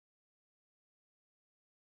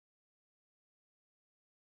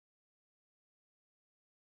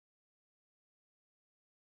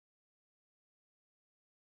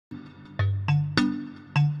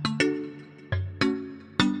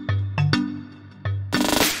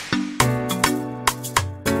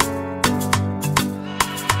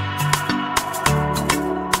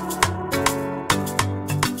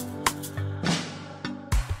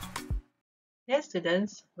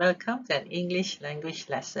students, welcome to an English language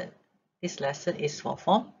lesson. This lesson is for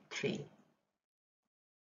Form 3.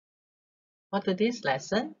 For today's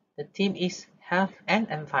lesson, the theme is Health and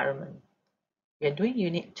Environment. We are doing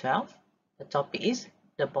Unit 12. The topic is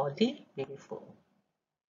The Body Beautiful.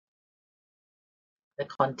 The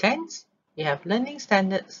contents, we have learning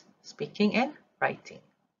standards, speaking and writing.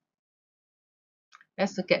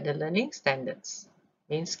 Let's look at the learning standards.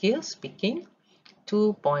 Main skills, speaking,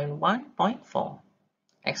 2.1.4.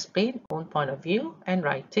 Explain own point of view, and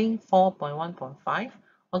writing 4.1.5.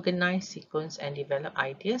 Organize, sequence and develop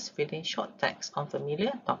ideas, fill in short text on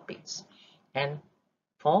familiar topics. And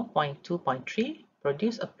 4.2.3.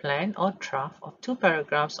 Produce a plan or draft of 2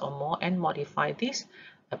 paragraphs or more and modify this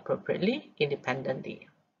appropriately independently.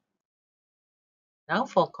 Now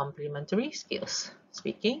for complementary skills.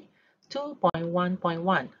 Speaking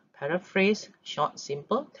 2.1.1. Paraphrase short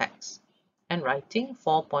simple text. And writing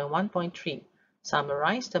 4.1.3.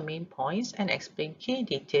 Summarize the main points and explain key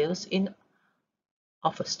details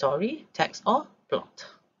of a story, text or plot.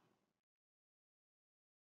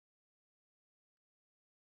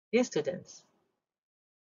 Dear students,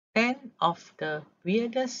 10 of the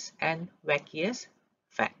weirdest and wackiest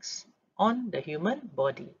facts on the human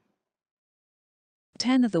body.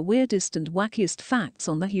 10 of the weirdest and wackiest facts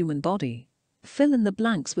on the human body. Fill in the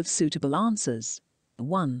blanks with suitable answers.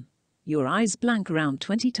 1. Your eyes blank around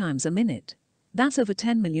 20 times a minute. That's over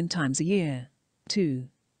 10 million times a year. 2.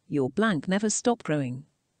 Your blank never stop growing.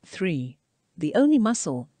 3. The only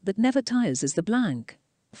muscle that never tires is the blank.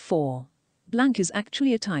 4. Blank is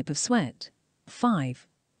actually a type of sweat. 5.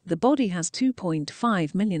 The body has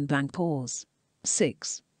 2.5 million blank pores.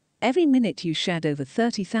 6. Every minute you shed over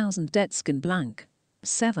 30,000 dead skin blank.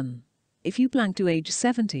 7. If you blank to age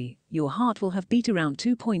 70, your heart will have beat around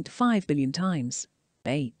 2.5 billion times.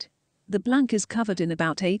 8. The blank is covered in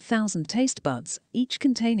about 8,000 taste buds, each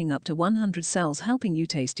containing up to 100 cells helping you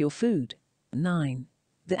taste your food. 9.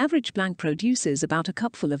 The average blank produces about a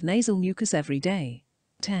cupful of nasal mucus every day.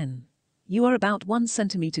 10. You are about 1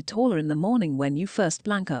 centimeter taller in the morning when you first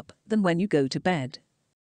blank up than when you go to bed.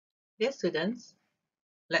 Dear students,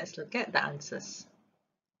 let's look at the answers.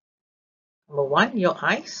 Number 1, your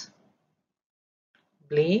eyes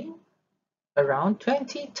blink around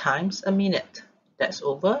 20 times a minute. That's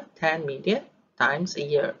over 10 million times a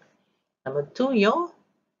year. Number 2, your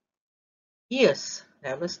ears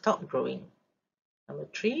never stop growing. Number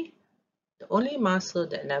 3, the only muscle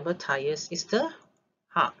that never tires is the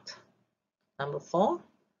heart. Number 4,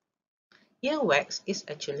 earwax is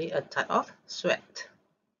actually a type of sweat.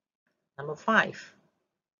 Number 5,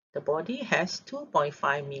 the body has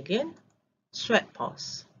 2.5 million sweat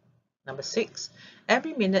pores. Number 6,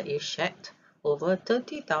 every minute you shed over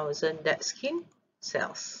 30,000 dead skin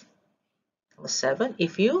cells. Number 7,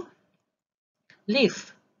 if you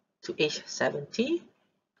live to age 70,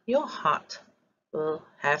 your heart will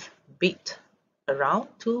have beat around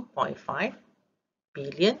 2.5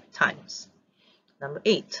 billion times. Number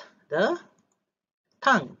 8, the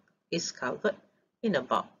tongue is covered in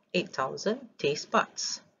about 8,000 taste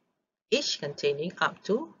buds, each containing up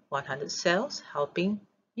to 100 cells helping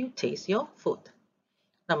you taste your food.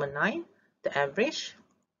 Number 9, the average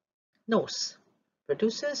nose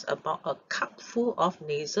produces about a cupful of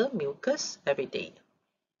nasal mucus every day.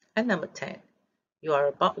 And number 10, you are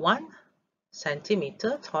about 1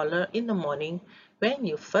 centimeter taller in the morning when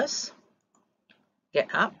you first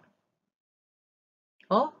get up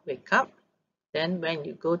or wake up than when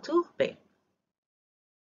you go to bed.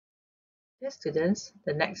 Dear students,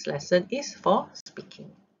 the next lesson is for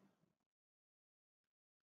speaking.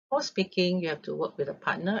 For speaking, you have to work with a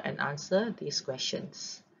partner and answer these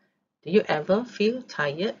questions. Do you ever feel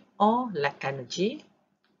tired or lack energy?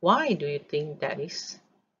 Why do you think that is?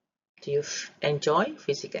 Do you enjoy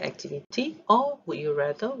physical activity, or would you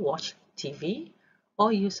rather watch TV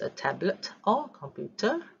or use a tablet or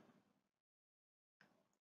computer?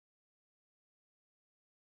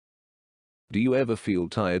 Do you ever feel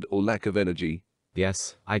tired or lack of energy?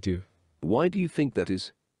 Yes, I do. Why do you think that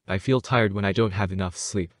is? I feel tired when I don't have enough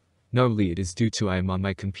sleep. Normally it is due to I am on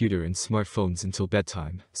my computer and smartphones until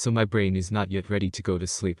bedtime, so my brain is not yet ready to go to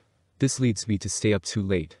sleep. This leads me to stay up too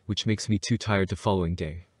late, which makes me too tired the following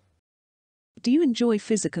day. Do you enjoy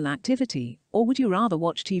physical activity, or would you rather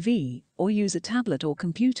watch TV or use a tablet or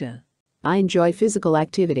computer? I enjoy physical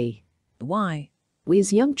activity. Why? We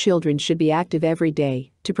as young children should be active every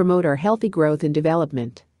day to promote our healthy growth and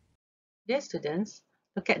development. Dear students,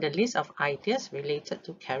 look at the list of ideas related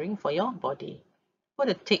to caring for your body. Put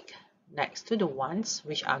a tick next to the ones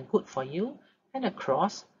which are good for you and a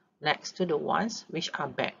cross next to the ones which are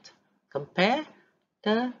bad. Compare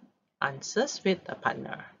the answers with a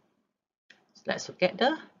partner. So let's look at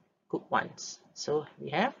the good ones. So we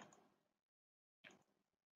have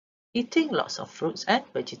eating lots of fruits and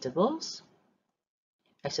vegetables,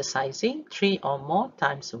 exercising 3 or more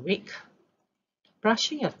times a week,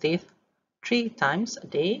 brushing your teeth 3 times a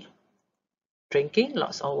day, drinking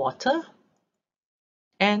lots of water,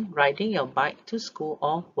 and riding your bike to school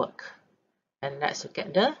or work. And let's look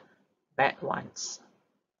at the bad ones.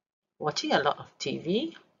 Watching a lot of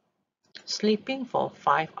TV, sleeping for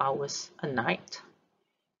 5 hours a night,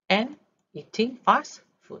 and eating fast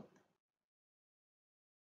food.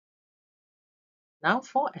 Now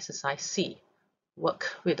for exercise C,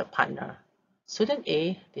 work with a partner. Student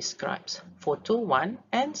A describes photo 1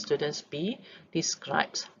 and student B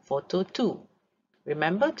describes photo 2.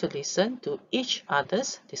 Remember to listen to each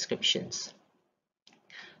other's descriptions.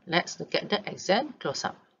 Let's look at the exam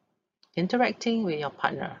close-up. Interacting with your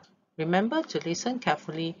partner. Remember to listen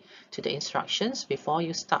carefully to the instructions before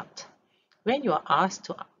you start. When you are asked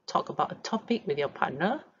to talk about a topic with your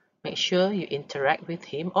partner, make sure you interact with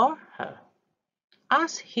him or her.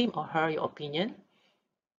 Ask him or her your opinion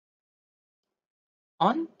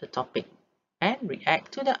on the topic and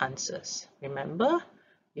react to the answers. Remember,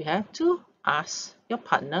 you have to ask your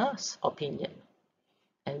partner's opinion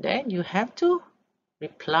and then you have to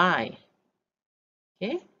reply.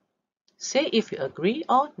 Okay? Say if you agree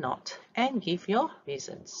or not and give your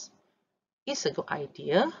reasons. It's a good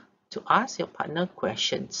idea to ask your partner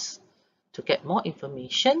questions to get more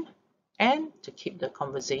information and to keep the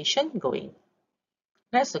conversation going.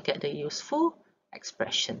 Let's look at the useful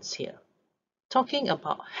expressions here. Talking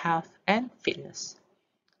about health and fitness.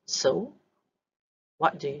 So,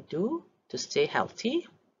 what do you do to stay healthy?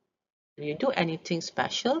 Do you do anything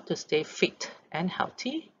special to stay fit and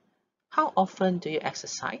healthy? How often do you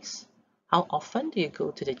exercise? How often do you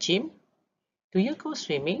go to the gym? Do you go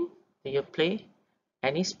swimming? Do you play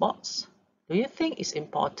any sports? Do you think it's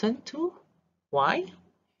important to? Why?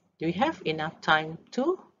 Do you have enough time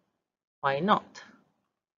to? Why not?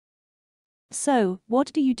 So,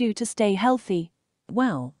 what do you do to stay healthy?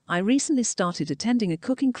 Well, I recently started attending a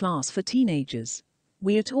cooking class for teenagers.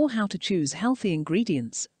 We are taught how to choose healthy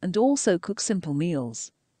ingredients and also cook simple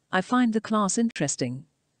meals. I find the class interesting.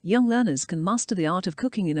 Young learners can master the art of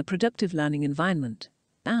cooking in a productive learning environment.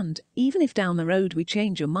 And, even if down the road we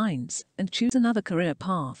change your minds and choose another career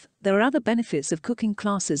path, there are other benefits of cooking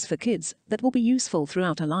classes for kids that will be useful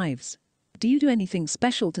throughout our lives. Do you do anything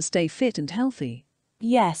special to stay fit and healthy?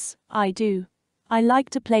 Yes, I do. I like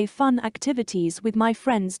to play fun activities with my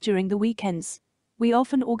friends during the weekends. We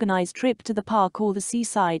often organize trip to the park or the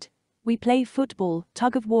seaside. We play football,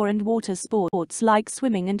 tug of war and water sports like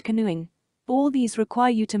swimming and canoeing. All these require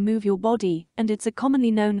you to move your body, and it's a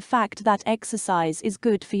commonly known fact that exercise is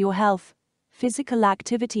good for your health. Physical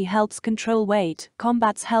activity helps control weight,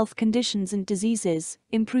 combats health conditions and diseases,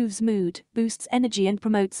 improves mood, boosts energy and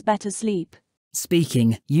promotes better sleep.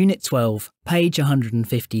 Speaking, Unit 12, page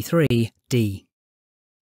 153, D.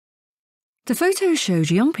 The photo showed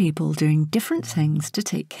young people doing different things to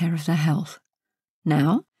take care of their health.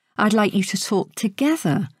 Now, I'd like you to talk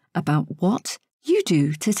together about what you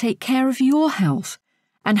do to take care of your health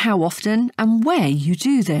and how often and where you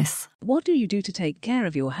do this. What do you do to take care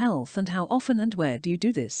of your health and how often and where do you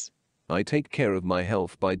do this? I take care of my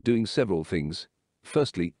health by doing several things.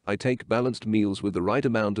 Firstly, I take balanced meals with the right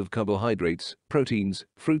amount of carbohydrates, proteins,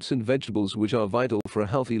 fruits and vegetables which are vital for a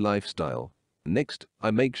healthy lifestyle. Next,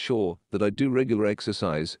 I make sure that I do regular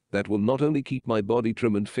exercise that will not only keep my body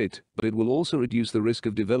trim and fit, but it will also reduce the risk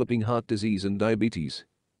of developing heart disease and diabetes.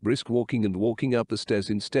 Brisk walking and walking up the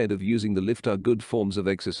stairs instead of using the lift are good forms of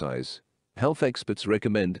exercise. Health experts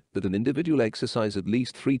recommend that an individual exercise at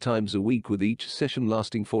least 3 times a week with each session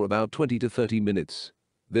lasting for about 20 to 30 minutes.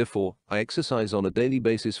 Therefore, I exercise on a daily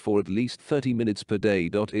basis for at least 30 minutes per day.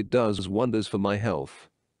 It does wonders for my health.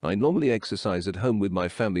 I normally exercise at home with my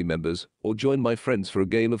family members or join my friends for a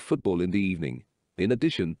game of football in the evening. In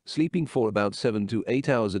addition, sleeping for about 7 to 8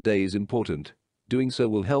 hours a day is important. Doing so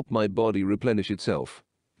will help my body replenish itself.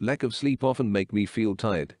 Lack of sleep often make me feel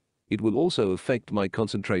tired. It will also affect my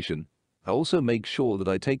concentration. I also make sure that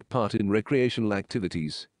I take part in recreational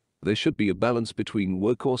activities. There should be a balance between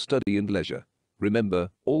work or study and leisure. Remember,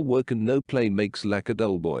 all work and no play makes lack a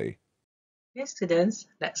dull boy. Okay, students,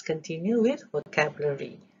 let's continue with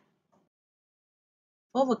vocabulary.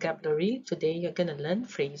 For vocabulary, today you're going to learn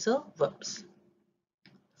phrasal verbs.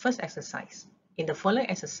 First exercise. In the following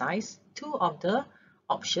exercise, 2 of the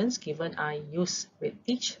options given are used with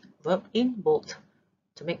each verb in bold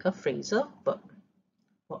to make a phrasal verb.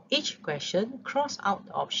 For each question, cross out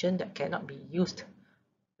the option that cannot be used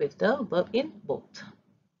with the verb in bold.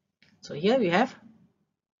 So here we have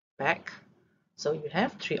back. So you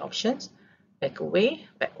have three options: back away,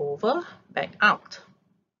 back over, back out.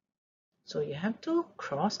 So you have to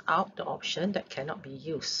cross out the option that cannot be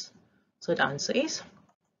used. So the answer is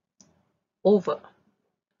over.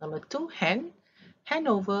 Number 2, hand, hand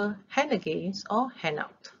over, hand against, or hand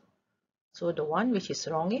out. So the one which is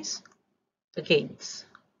wrong is against.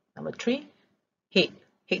 Number 3, head,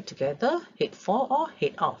 head together, head for, or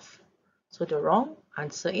head off. So the wrong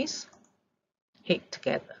answer is head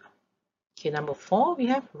together. Okay, number 4, we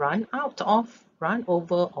have run out of, run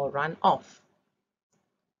over, or run off.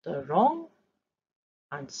 The wrong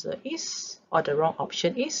answer is, or the wrong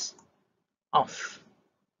option is off.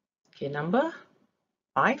 Okay, number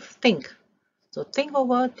 5, think. So think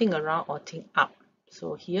over, think around, or think up.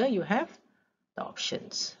 So here you have the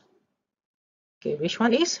options. Okay, which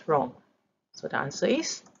one is wrong? So the answer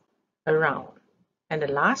is around. And the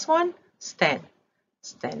last one, stand.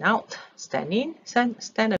 Stand out, stand in,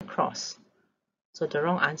 stand across. So the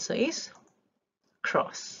wrong answer is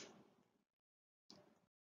cross.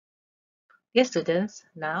 Yes, students,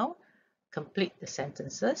 now complete the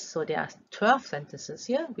sentences. So there are 12 sentences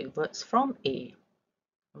here with words from A.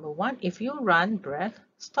 Number 1, if you run breath,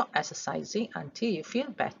 stop exercising until you feel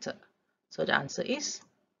better. So the answer is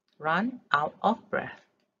run out of breath.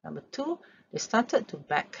 Number 2, they started to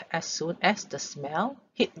back as soon as the smell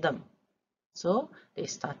hit them. So they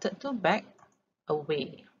started to back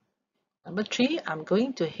away. Number 3, I'm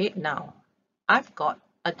going to head now. I've got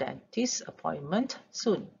a dentist appointment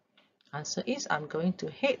soon. Answer is I'm going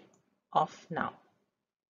to head off now.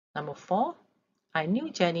 Number 4, I knew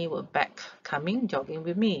Jenny would back coming jogging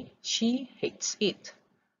with me. She hates it.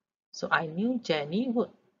 So I knew Jenny would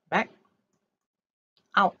back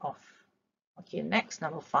out of. Okay, next,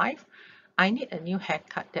 number 5, I need a new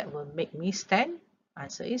haircut that will make me stand.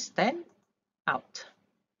 Answer is stand out.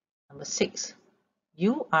 Number 6,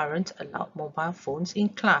 you aren't allowed mobile phones in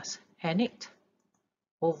class. Hand it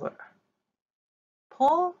over.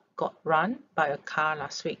 Paul got run by a car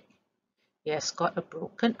last week. He has got a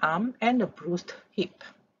broken arm and a bruised hip.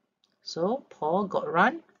 So Paul got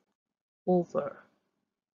run over.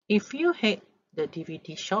 If you hit the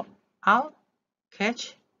DVD shop, I'll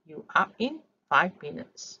catch you up in 5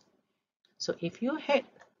 minutes. So if you head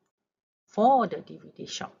for the DVD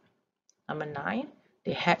shop. Number 9,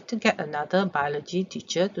 they had to get another biology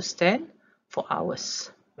teacher to stand for hours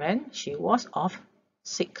when she was off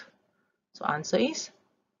sick. So answer is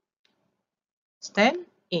stand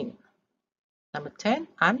in. Number 10,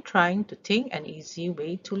 I'm trying to think an easy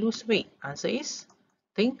way to lose weight. Answer is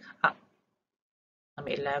think up.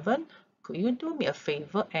 Number 11, could you do me a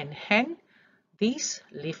favor and hand these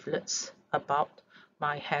leaflets about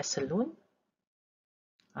my hair salon?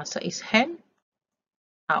 Answer is hand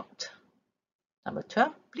out. Number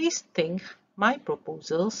 12, please think my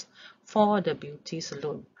proposals for the beauty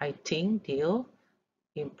salon. I think they'll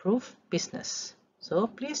improve business. So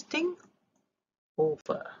please think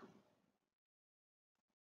over.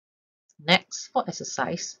 Next, for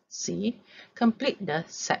exercise C, complete the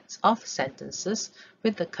sets of sentences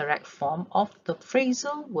with the correct form of the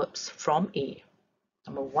phrasal verbs from A.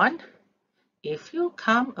 Number 1, if you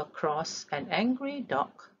come across an angry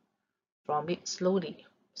dog, from it slowly.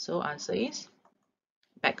 So answer is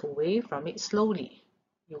back away from it slowly.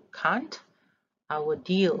 You can't, our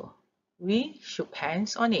deal. We shook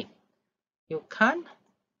hands on it. You can't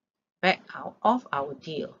back out of our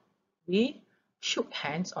deal. We shook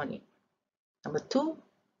hands on it. Number 2,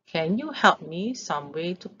 can you help me some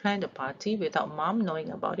way to plan the party without mom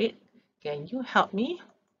knowing about it? Can you help me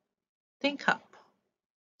think up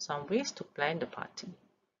some ways to plan the party?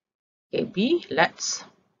 Okay, B, let's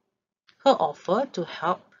her offer to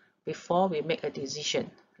help before we make a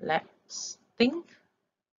decision. Let's think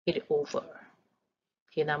it over.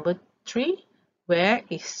 Okay, number 3, where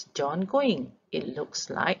is John going? It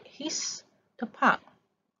looks like he's the park.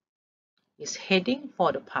 He's heading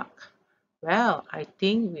for the park. Well, I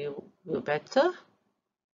think we better.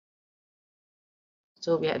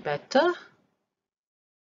 So we had better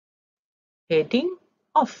heading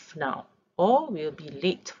off now, or we'll be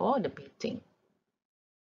late for the meeting.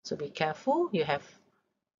 So be careful, you have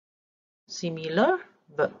similar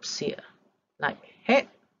verbs here, like head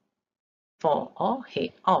for or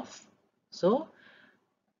head off. So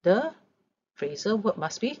the phrasal verb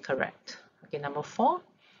must be correct. Okay, number 4,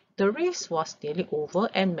 the race was nearly over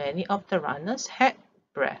and many of the runners had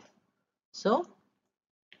breath. So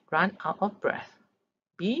run out of breath.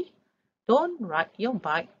 B, don't ride your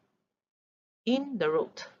bike in the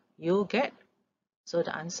road. You'll get. So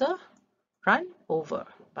the answer, run over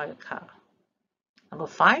by a car. Number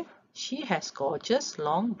 5, she has gorgeous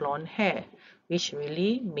long blonde hair, which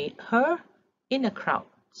really made her in a crowd.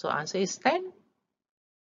 So answer is stand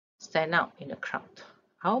out in a crowd.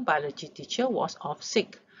 Our biology teacher was off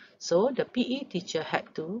sick, so the PE teacher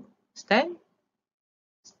had to stand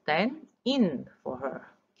in for her.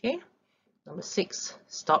 Okay. Number 6,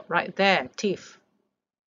 stop right there, thief.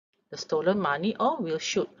 The stolen money or will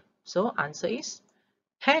shoot. So answer is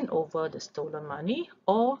hand over the stolen money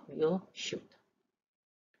or will shoot.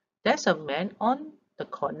 There's a man on the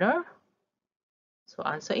corner. So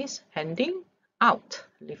answer is handing out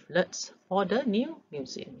leaflets for the new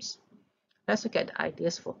museums. Let's look at the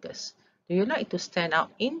ideas focus. Do you like to stand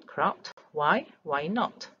out in crowd? Why? Why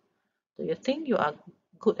not? Do you think you are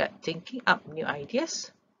good at thinking up new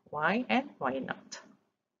ideas? Why and why not?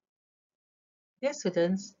 Dear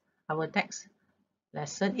students, our next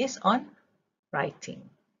lesson is on writing.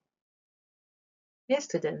 Dear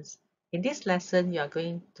students, in this lesson you are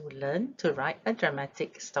going to learn to write a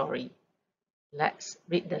dramatic story. Let's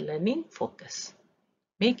read the learning focus.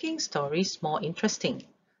 Making stories more interesting.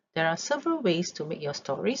 There are several ways to make your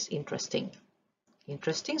stories interesting.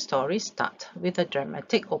 Interesting stories start with a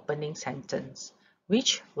dramatic opening sentence,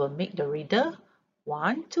 which will make the reader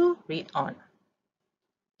want to read on.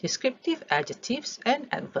 Descriptive adjectives and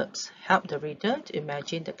adverbs help the reader to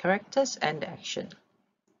imagine the characters and the action.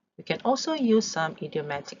 You can also use some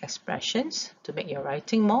idiomatic expressions to make your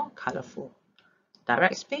writing more colorful.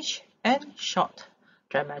 Direct speech and short,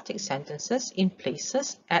 dramatic sentences in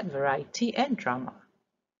places add variety and drama.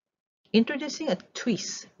 Introducing a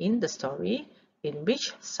twist in the story in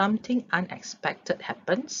which something unexpected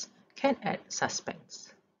happens can add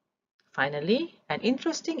suspense. Finally, an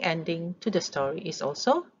interesting ending to the story is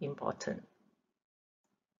also important.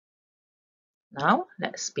 Now,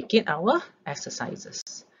 let's begin our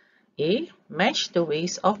exercises. A. Match the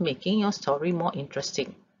ways of making your story more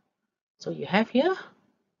interesting. So you have here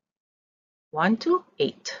 1 to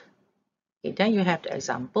 8. Okay, then you have the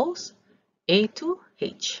examples A to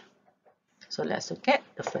H. So let's look at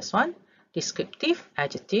the first one. Descriptive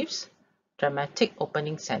adjectives, dramatic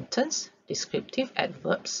opening sentence, descriptive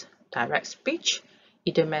adverbs, direct speech,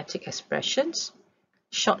 idiomatic expressions,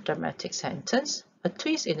 short dramatic sentence, a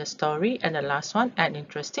twist in the story, and the last one, an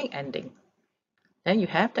interesting ending. Then you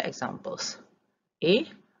have the examples. A.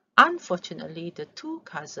 Unfortunately, the two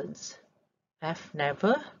cousins have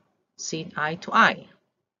never seen eye to eye.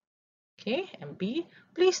 Okay, and B.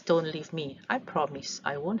 Please don't leave me. I promise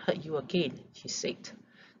I won't hurt you again, she said.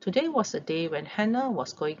 Today was the day when Hannah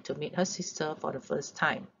was going to meet her sister for the first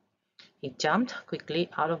time. He jumped quickly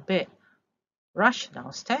out of bed, rushed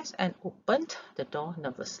downstairs and opened the door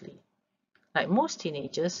nervously. Like most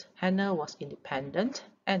teenagers, Hannah was independent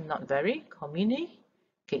and not very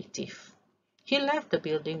communicative. He left the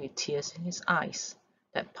building with tears in his eyes.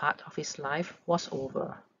 That part of his life was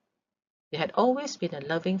over. They had always been a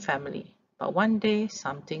loving family, but one day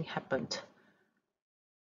something happened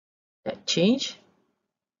that changed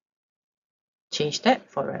that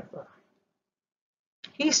forever.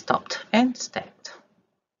 He stopped and stared.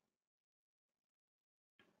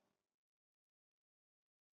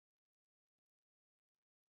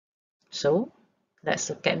 So, let's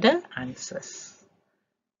look at the answers.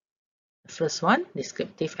 The first one,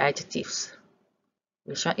 descriptive adjectives.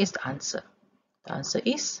 Which one is the answer? The answer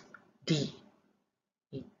is D.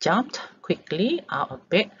 He jumped quickly out of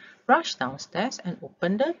bed, rushed downstairs and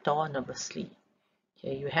opened the door nervously.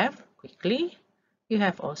 Here you have quickly, you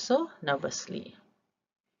have also nervously.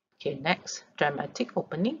 Okay, next, dramatic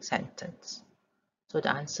opening sentence. So the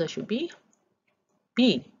answer should be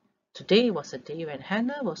B. Today was the day when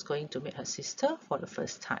Hannah was going to meet her sister for the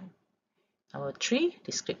first time. Number 3,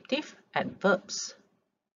 descriptive adverbs.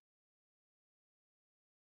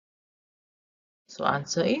 So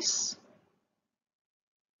answer is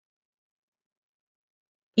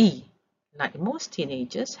E. Like most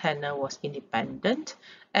teenagers, Hannah was independent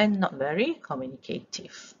and not very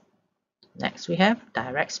communicative. Next, we have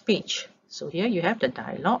direct speech. So here you have the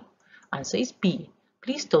dialogue. Answer is B.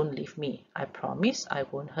 Please don't leave me. I promise I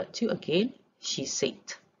won't hurt you again, she said.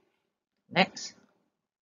 Next,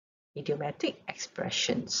 idiomatic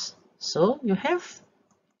expressions. So you have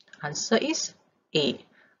answer is A.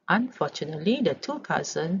 Unfortunately, the two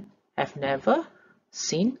cousins have never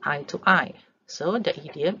seen eye to eye. So the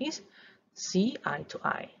idiom is see eye to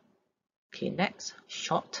eye. Okay, next,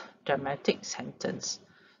 short dramatic sentence.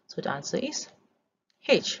 So the answer is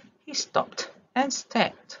H. He stopped and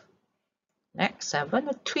stared. Next, 7,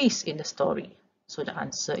 a twist in the story. So the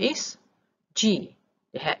answer is G.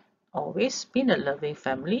 They had always been a loving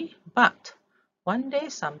family, but one day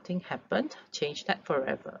something happened, changed that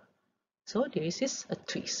forever. So this is a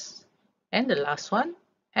twist. And the last one,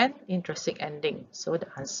 an interesting ending. So the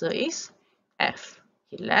answer is F.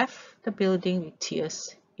 He left the building with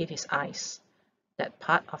tears in his eyes. That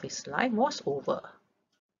part of his life was over.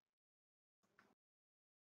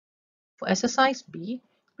 For exercise B,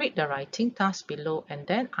 read the writing task below and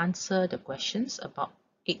then answer the questions about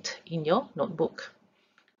it in your notebook.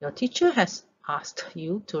 Your teacher has asked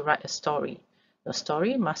you to write a story. Your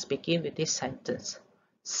story must begin with this sentence.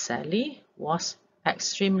 Sally was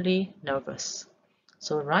extremely nervous.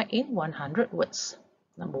 So write in 100 words.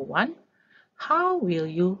 Number 1. How will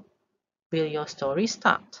your story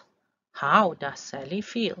start? How does Sally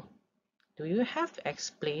feel? Do you have to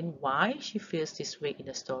explain why she feels this way in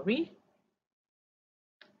the story?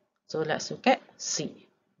 So let's look at C.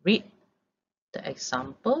 Read the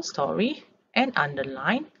example story and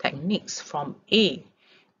underline techniques from A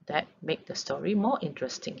that make the story more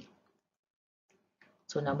interesting.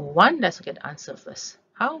 So number 1, let's look at the answer first.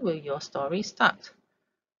 How will your story start?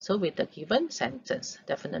 So with the given sentence,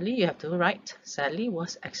 definitely you have to write Sally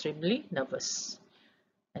was extremely nervous.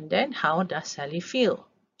 And then how does Sally feel?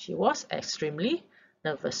 She was extremely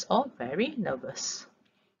nervous or very nervous.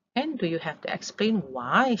 And do you have to explain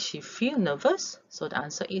why she feels nervous? So the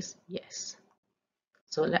answer is yes.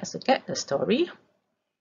 So let's look at the story.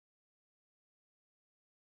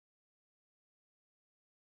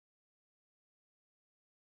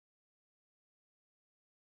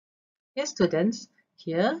 Yes, students,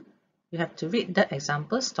 here you have to read the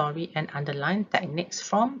example story and underline techniques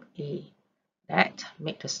from A that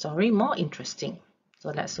make the story more interesting. So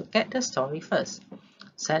let's look at the story first.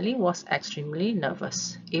 Sally was extremely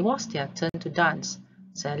nervous. It was their turn to dance.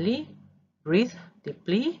 Sally breathed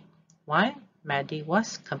deeply while Maddie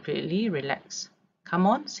was completely relaxed. Come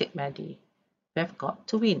on, said Maddie. We've got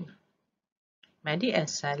to win. Maddie and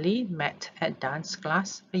Sally met at dance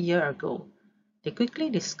class a year ago. They quickly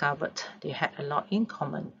discovered they had a lot in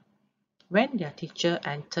common. When their teacher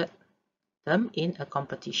entered them in a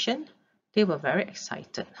competition, they were very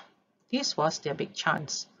excited. This was their big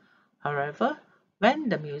chance. However, when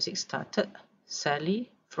the music started, Sally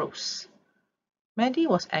froze. Maddie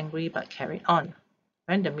was angry but carried on.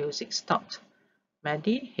 When the music stopped,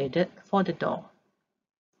 Maddie headed for the door.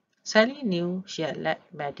 Sally knew she had let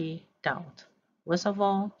Maddie down. Worst of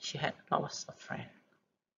all, she had lost a friend.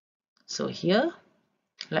 So here,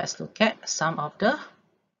 let's look at some of the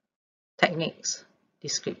techniques.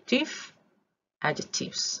 Descriptive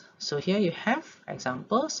adjectives. So here you have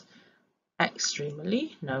examples.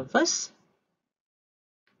 Extremely nervous,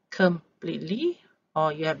 completely,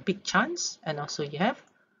 or you have big chance, and also you have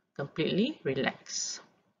completely relaxed.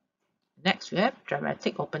 Next we have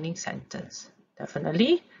dramatic opening sentence.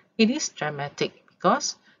 Definitely it is dramatic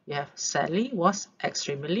because you have Sally was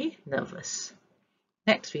extremely nervous.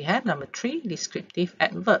 Next we have number 3, descriptive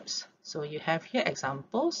adverbs. So you have here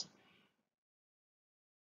examples.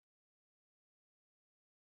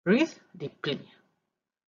 Breathe deeply.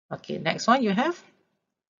 Okay, next one you have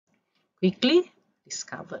quickly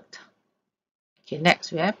discovered. Okay,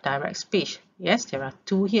 next we have direct speech. Yes, there are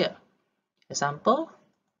 2 here. Example,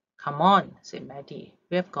 come on, said Maddie.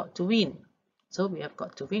 We have got to win. So we have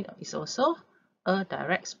got to win is also a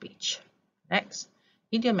direct speech. Next,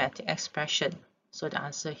 idiomatic expression. So the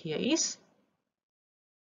answer here is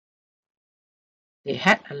they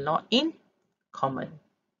had a lot in common.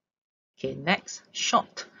 Okay, next,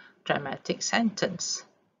 short dramatic sentence.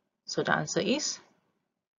 So the answer is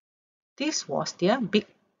this was their big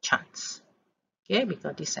chance. Okay,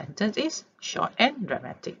 because this sentence is short and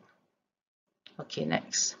dramatic. Okay,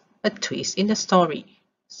 next, a twist in the story.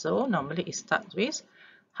 So normally it starts with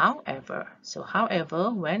however. So however,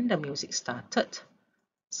 when the music started,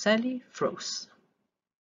 Sally froze.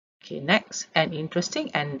 Okay, next, an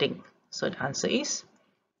interesting ending. So the answer is,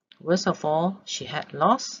 worst of all, she had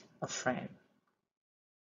lost a friend.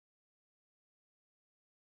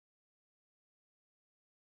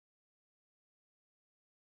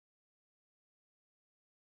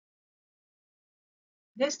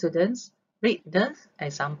 Dear students, read the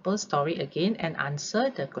example story again and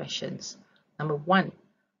answer the questions. Number 1.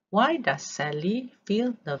 Why does Sally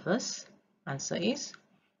feel nervous? Answer is,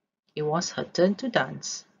 it was her turn to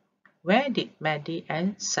dance. Where did Maddie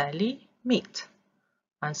and Sally meet?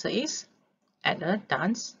 Answer is, at a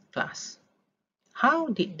dance class. How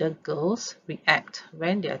did the girls react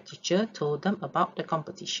when their teacher told them about the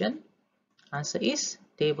competition? Answer is,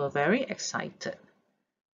 they were very excited.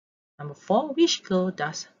 Number 4, which girl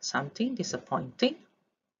does something disappointing?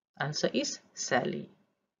 Answer is Sally.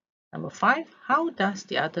 Number 5, how does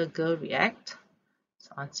the other girl react? So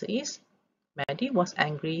answer is, Maddie was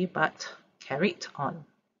angry but carried on.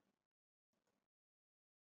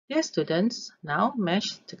 Dear students, now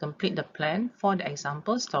mesh to complete the plan for the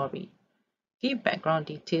example story. Give background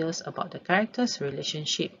details about the characters'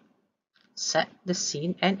 relationship. Set the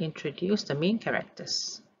scene and introduce the main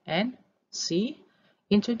characters. And C.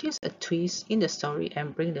 Introduce a twist in the story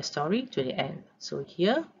and bring the story to the end. So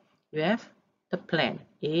here you have the plan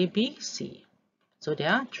A, B, C. So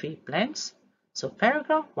there are 3 plans. So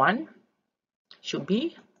paragraph 1 should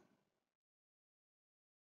be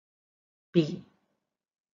B.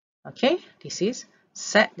 Okay, this is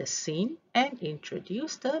set the scene and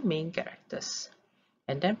introduce the main characters.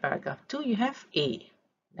 And then paragraph 2 you have A.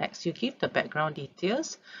 Next you give the background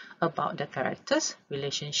details about the characters'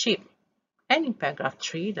 relationship. And in paragraph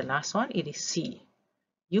 3, the last one, it is C.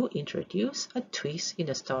 You introduce a twist in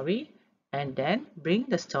the story and then bring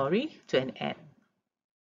the story to an end.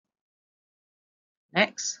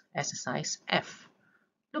 Next, exercise F.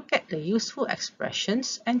 Look at the useful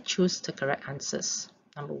expressions and choose the correct answers.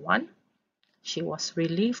 Number 1, she was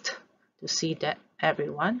relieved to see that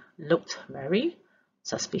everyone looked very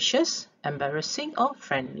suspicious, embarrassing, or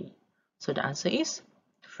friendly. So the answer is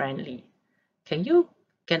friendly. Can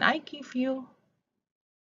I give you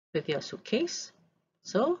with your suitcase?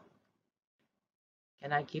 So,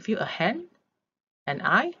 can I give you a hand, an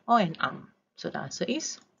eye, or an arm? So the answer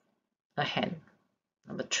is a hand.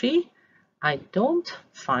 Number 3, I don't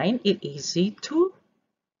find it easy to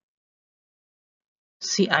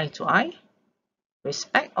see eye to eye,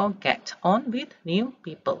 respect, or get on with new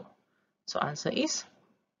people. So answer is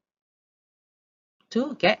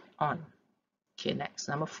to get on. Okay, next,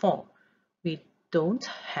 number 4. We don't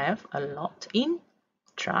have a lot in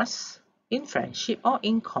trust, in friendship, or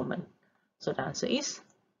in common. So the answer is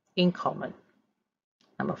in common.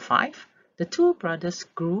 Number 5. The 2 brothers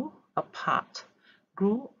grew apart,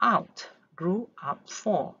 grew out, grew up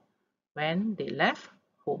for when they left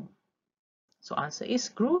home. So answer is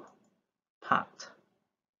grew apart.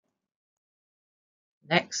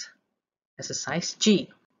 Next, exercise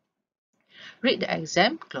G. Read the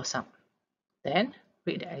exam close-up. Then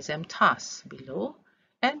read the exam tasks below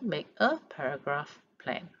and make a paragraph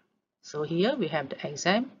plan. So here we have the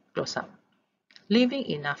exam close-up. Leaving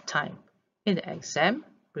enough time. In the exam,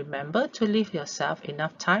 remember to leave yourself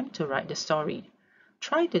enough time to write the story.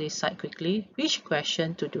 Try to decide quickly which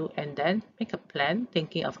question to do and then make a plan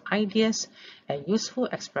thinking of ideas and useful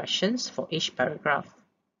expressions for each paragraph.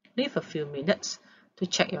 Leave a few minutes to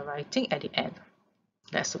check your writing at the end.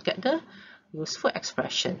 Let's look at the useful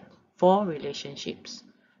expression for relationships.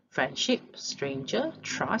 Friendship, stranger,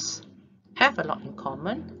 trust, have a lot in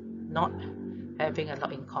common, not having a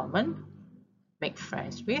lot in common, make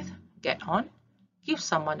friends with, get on, give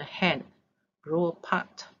someone a hand, grow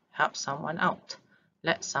apart, help someone out,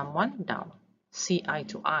 let someone down, see eye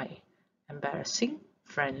to eye, embarrassing,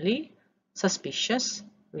 friendly, suspicious,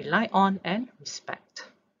 rely on, and respect.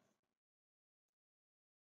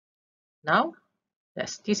 Now,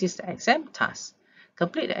 this is the exam task.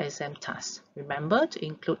 Complete the exam task. Remember to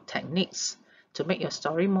include techniques to make your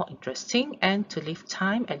story more interesting and to leave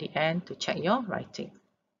time at the end to check your writing.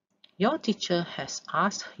 Your teacher has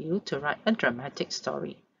asked you to write a dramatic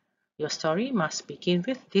story. Your story must begin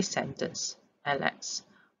with this sentence. Alex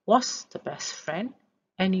was the best friend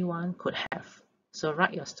anyone could have. So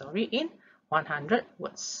write your story in 100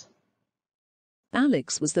 words.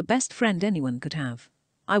 Alex was the best friend anyone could have.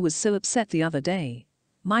 I was so upset the other day.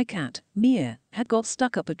 My cat, Mia, had got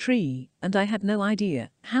stuck up a tree, and I had no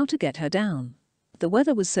idea how to get her down. The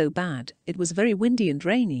weather was so bad, it was very windy and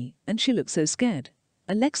rainy, and she looked so scared.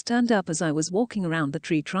 Alex turned up as I was walking around the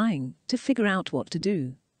tree trying to figure out what to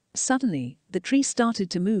do. Suddenly, the tree started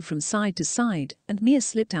to move from side to side, and Mia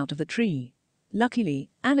slipped out of the tree. Luckily,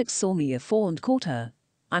 Alex saw Mia fall and caught her.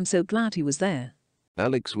 I'm so glad he was there.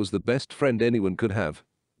 Alex was the best friend anyone could have.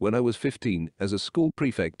 When I was 15, as a school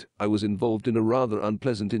prefect, I was involved in a rather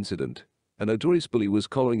unpleasant incident. A notorious bully was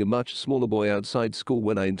collaring a much smaller boy outside school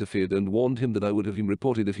when I interfered and warned him that I would have him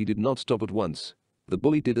reported if he did not stop at once. The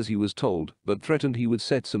bully did as he was told, but threatened he would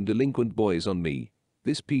set some delinquent boys on me.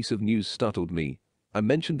 This piece of news startled me. I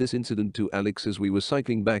mentioned this incident to Alex as we were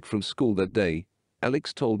cycling back from school that day.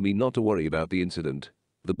 Alex told me not to worry about the incident.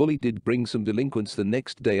 The bully did bring some delinquents the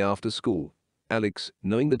next day after school. Alex,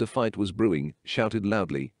 knowing that a fight was brewing, shouted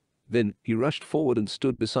loudly. Then, he rushed forward and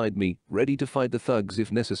stood beside me, ready to fight the thugs if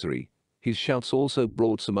necessary. His shouts also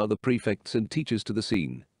brought some other prefects and teachers to the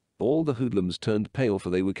scene. All the hoodlums turned pale,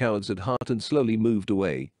 for they were cowards at heart and slowly moved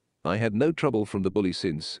away. I had no trouble from the bully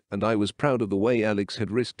since, and I was proud of the way Alex had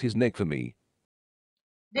risked his neck for me.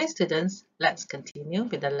 Dear students, let's continue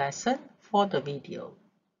with the lesson for the video.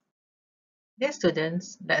 Dear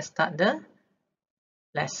students, let's start the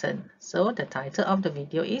lesson. So the title of the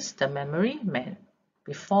video is The Memory Man.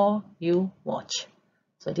 Before you watch.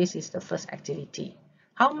 So this is the first activity.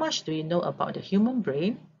 How much do you know about the human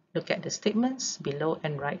brain? Look at the statements below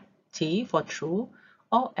and write T for true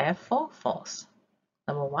or F for false.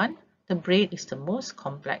 Number 1, the brain is the most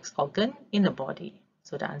complex organ in the body.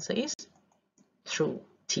 So the answer is true,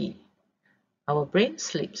 T. Our brain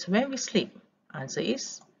sleeps when we sleep. Answer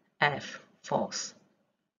is F, false.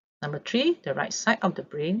 Number 3, the right side of the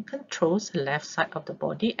brain controls the left side of the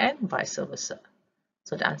body and vice versa.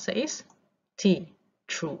 So the answer is T,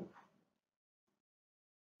 true.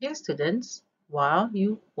 Dear students, while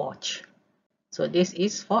you watch. So this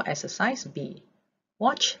is for exercise B.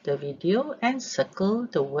 Watch the video and circle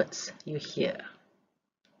the words you hear.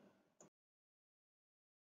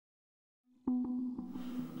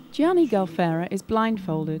 Gianni Galfera is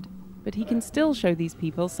blindfolded, but he can still show these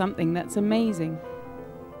people something that's amazing.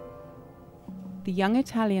 The young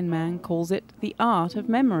Italian man calls it the art of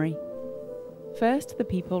memory. First, the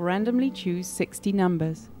people randomly choose 60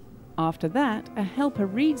 numbers. After that, a helper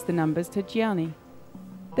reads the numbers to Gianni.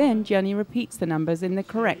 Then Gianni repeats the numbers in the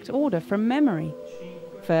correct order from memory.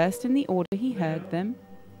 First in the order he heard them,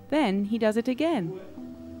 then he does it again,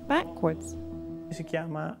 backwards. Si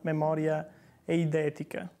chiama memoria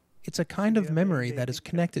eidetica. It's a kind of memory that is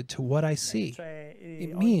connected to what I see.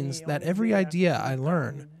 It means that every idea I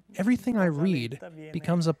learn, everything I read,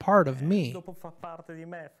 becomes a part of me.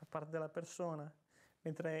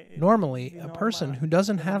 Normally, a person who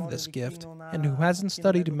doesn't have this gift and who hasn't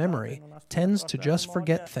studied memory tends to just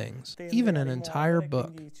forget things, even an entire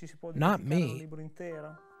book. Not me.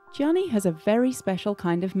 Gianni has a very special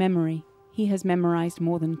kind of memory. He has memorized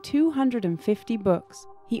more than 250 books.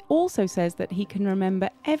 He also says that he can remember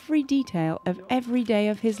every detail of every day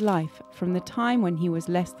of his life from the time when he was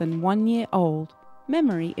less than 1 year old.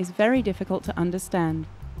 Memory is very difficult to understand,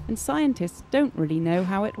 and scientists don't really know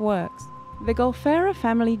how it works. The Galfera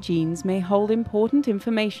family genes may hold important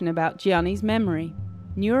information about Gianni's memory.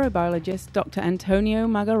 Neurobiologist Dr. Antonio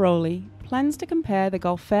Magaroli plans to compare the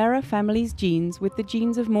Galfera family's genes with the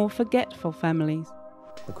genes of more forgetful families.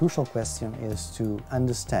 The crucial question is to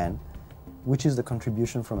understand which is the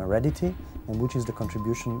contribution from heredity and which is the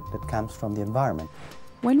contribution that comes from the environment.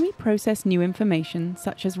 When we process new information,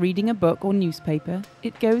 such as reading a book or newspaper,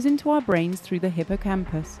 it goes into our brains through the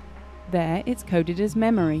hippocampus. There, it's coded as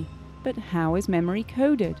memory. But how is memory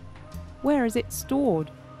coded? Where is it stored?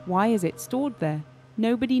 Why is it stored there?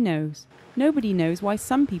 Nobody knows. Nobody knows why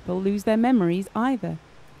some people lose their memories either,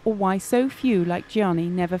 or why so few like Gianni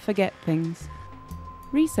never forget things.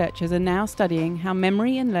 Researchers are now studying how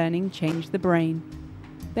memory and learning change the brain.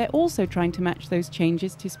 They're also trying to match those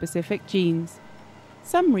changes to specific genes.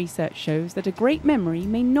 Some research shows that a great memory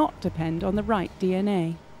may not depend on the right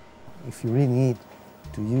DNA. If you really need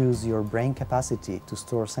to use your brain capacity to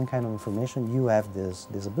store some kind of information, you have this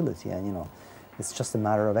ability, and it's just a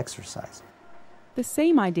matter of exercise. The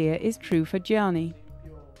same idea is true for Gianni.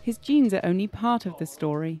 His genes are only part of the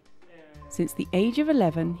story. Since the age of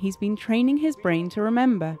 11, he's been training his brain to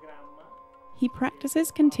remember. He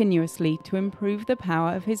practices continuously to improve the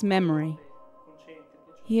power of his memory.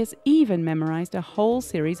 He has even memorized a whole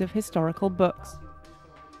series of historical books.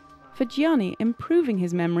 For Gianni, improving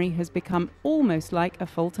his memory has become almost like a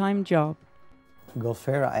full-time job.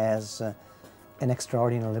 Galfera has an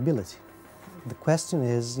extraordinary ability. The question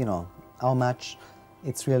is, how much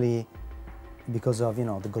it's really because of,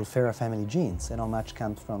 the Galfera family genes and how much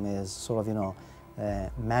comes from his sort of,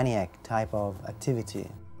 maniac type of activity.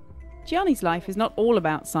 Gianni's life is not all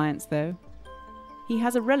about science, though. He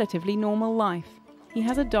has a relatively normal life. He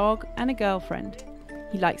has a dog and a girlfriend.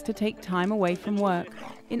 He likes to take time away from work.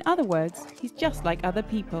 In other words, he's just like other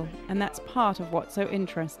people, and that's part of what's so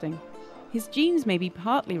interesting. His genes may be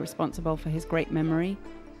partly responsible for his great memory.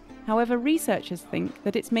 However, researchers think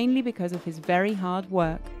that it's mainly because of his very hard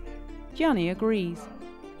work. Gianni agrees.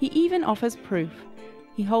 He even offers proof.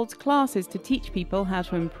 He holds classes to teach people how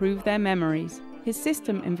to improve their memories. His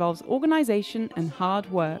system involves organization and hard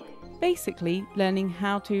work, basically learning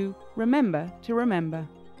how to remember to remember.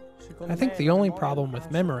 I think the only problem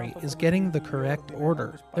with memory is getting the correct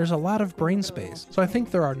order. There's a lot of brain space, so I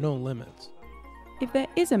think there are no limits. If there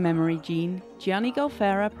is a memory gene, Gianni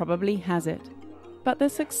Galfera probably has it. But the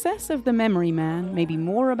success of the memory man may be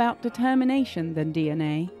more about determination than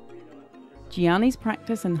DNA. Gianni's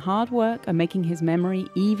practice and hard work are making his memory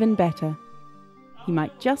even better. He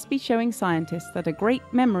might just be showing scientists that a great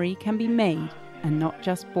memory can be made and not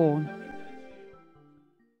just born.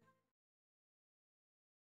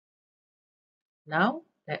 Now,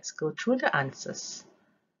 let's go through the answers.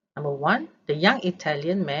 Number 1, the young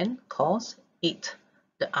Italian man calls it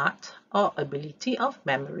the art or ability of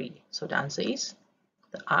memory? So the answer is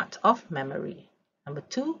the art of memory. Number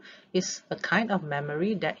 2 is a kind of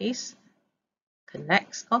memory that is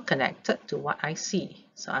connected to what I see.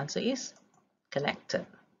 So answer is connected.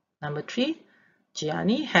 Number 3,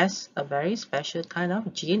 Gianni has a very special kind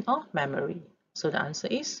of gene or memory. So the answer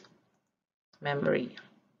is memory.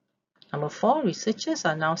 Number 4, researchers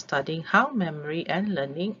are now studying how memory and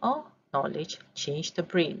learning or knowledge change the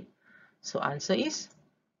brain. So answer is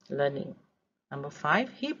learning. Number 5,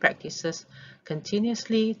 he practices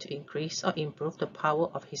continuously to increase or improve the power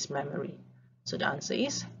of his memory. So the answer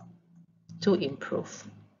is to improve.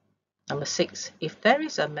 Number 6, if there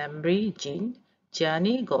is a memory gene,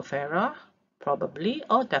 Gianni Golfera probably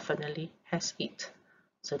or definitely has it.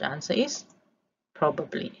 So the answer is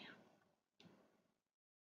probably.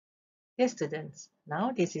 Yes, students,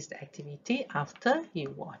 now this is the activity after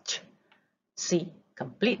you watch. C.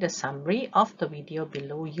 Complete the summary of the video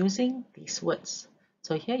below using these words.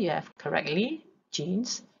 So here you have correctly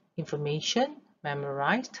genes, information,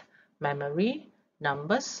 memorized, memory,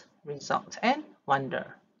 numbers, result, and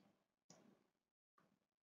wonder.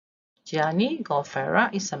 Gianni Golfera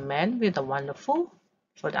is a man with a wonderful.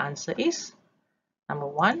 So the answer is number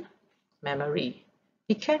 1, memory.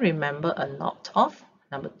 He can remember a lot of.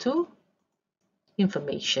 Number 2,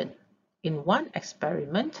 information. In one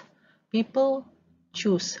experiment, people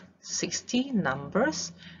choose 60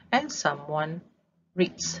 numbers and someone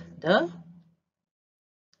reads the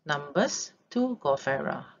numbers to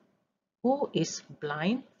Golfera, who is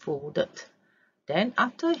blindfolded. Then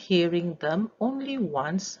after hearing them only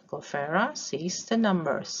once, Golfera says the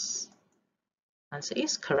numbers. Answer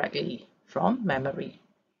is correctly from memory.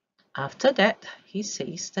 After that, he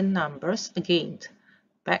says the numbers again,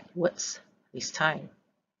 backwards this time.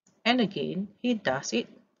 And again, he does it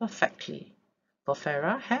perfectly.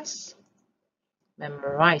 Golfera has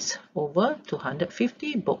memorized over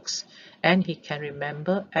 250 books and he can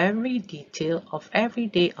remember every detail of every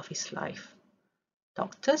day of his life.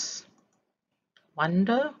 Doctors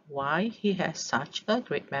wonder why he has such a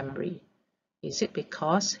great memory. Is it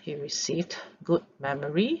because he received good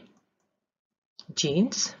memory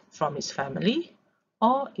genes from his family,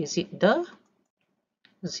 or is it the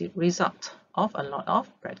result of a lot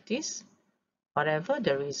of practice? Whatever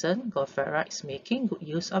the reason, Golfera is making good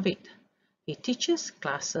use of it. He teaches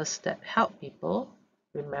classes that help people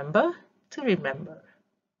remember to remember.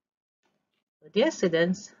 So dear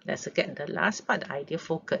students, let's look at the last part, the idea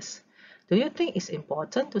focus. Do you think it's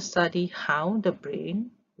important to study how the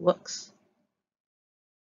brain works?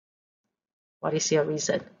 What is your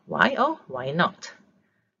reason? Why or why not?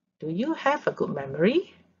 Do you have a good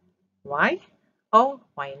memory? Why or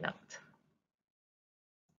why not?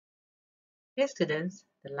 Dear students,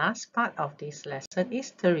 the last part of this lesson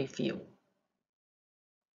is the review.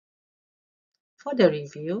 For the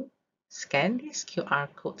review, scan this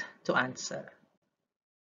QR code to answer.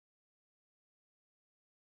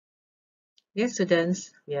 Dear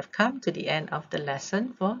students, we have come to the end of the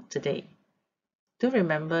lesson for today. Do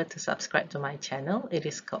remember to subscribe to my channel. It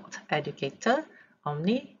is called Educator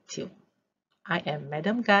OmniTube. I am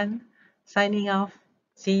Madam Gan, signing off.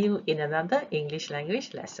 See you in another English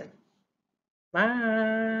language lesson.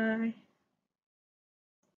 Bye!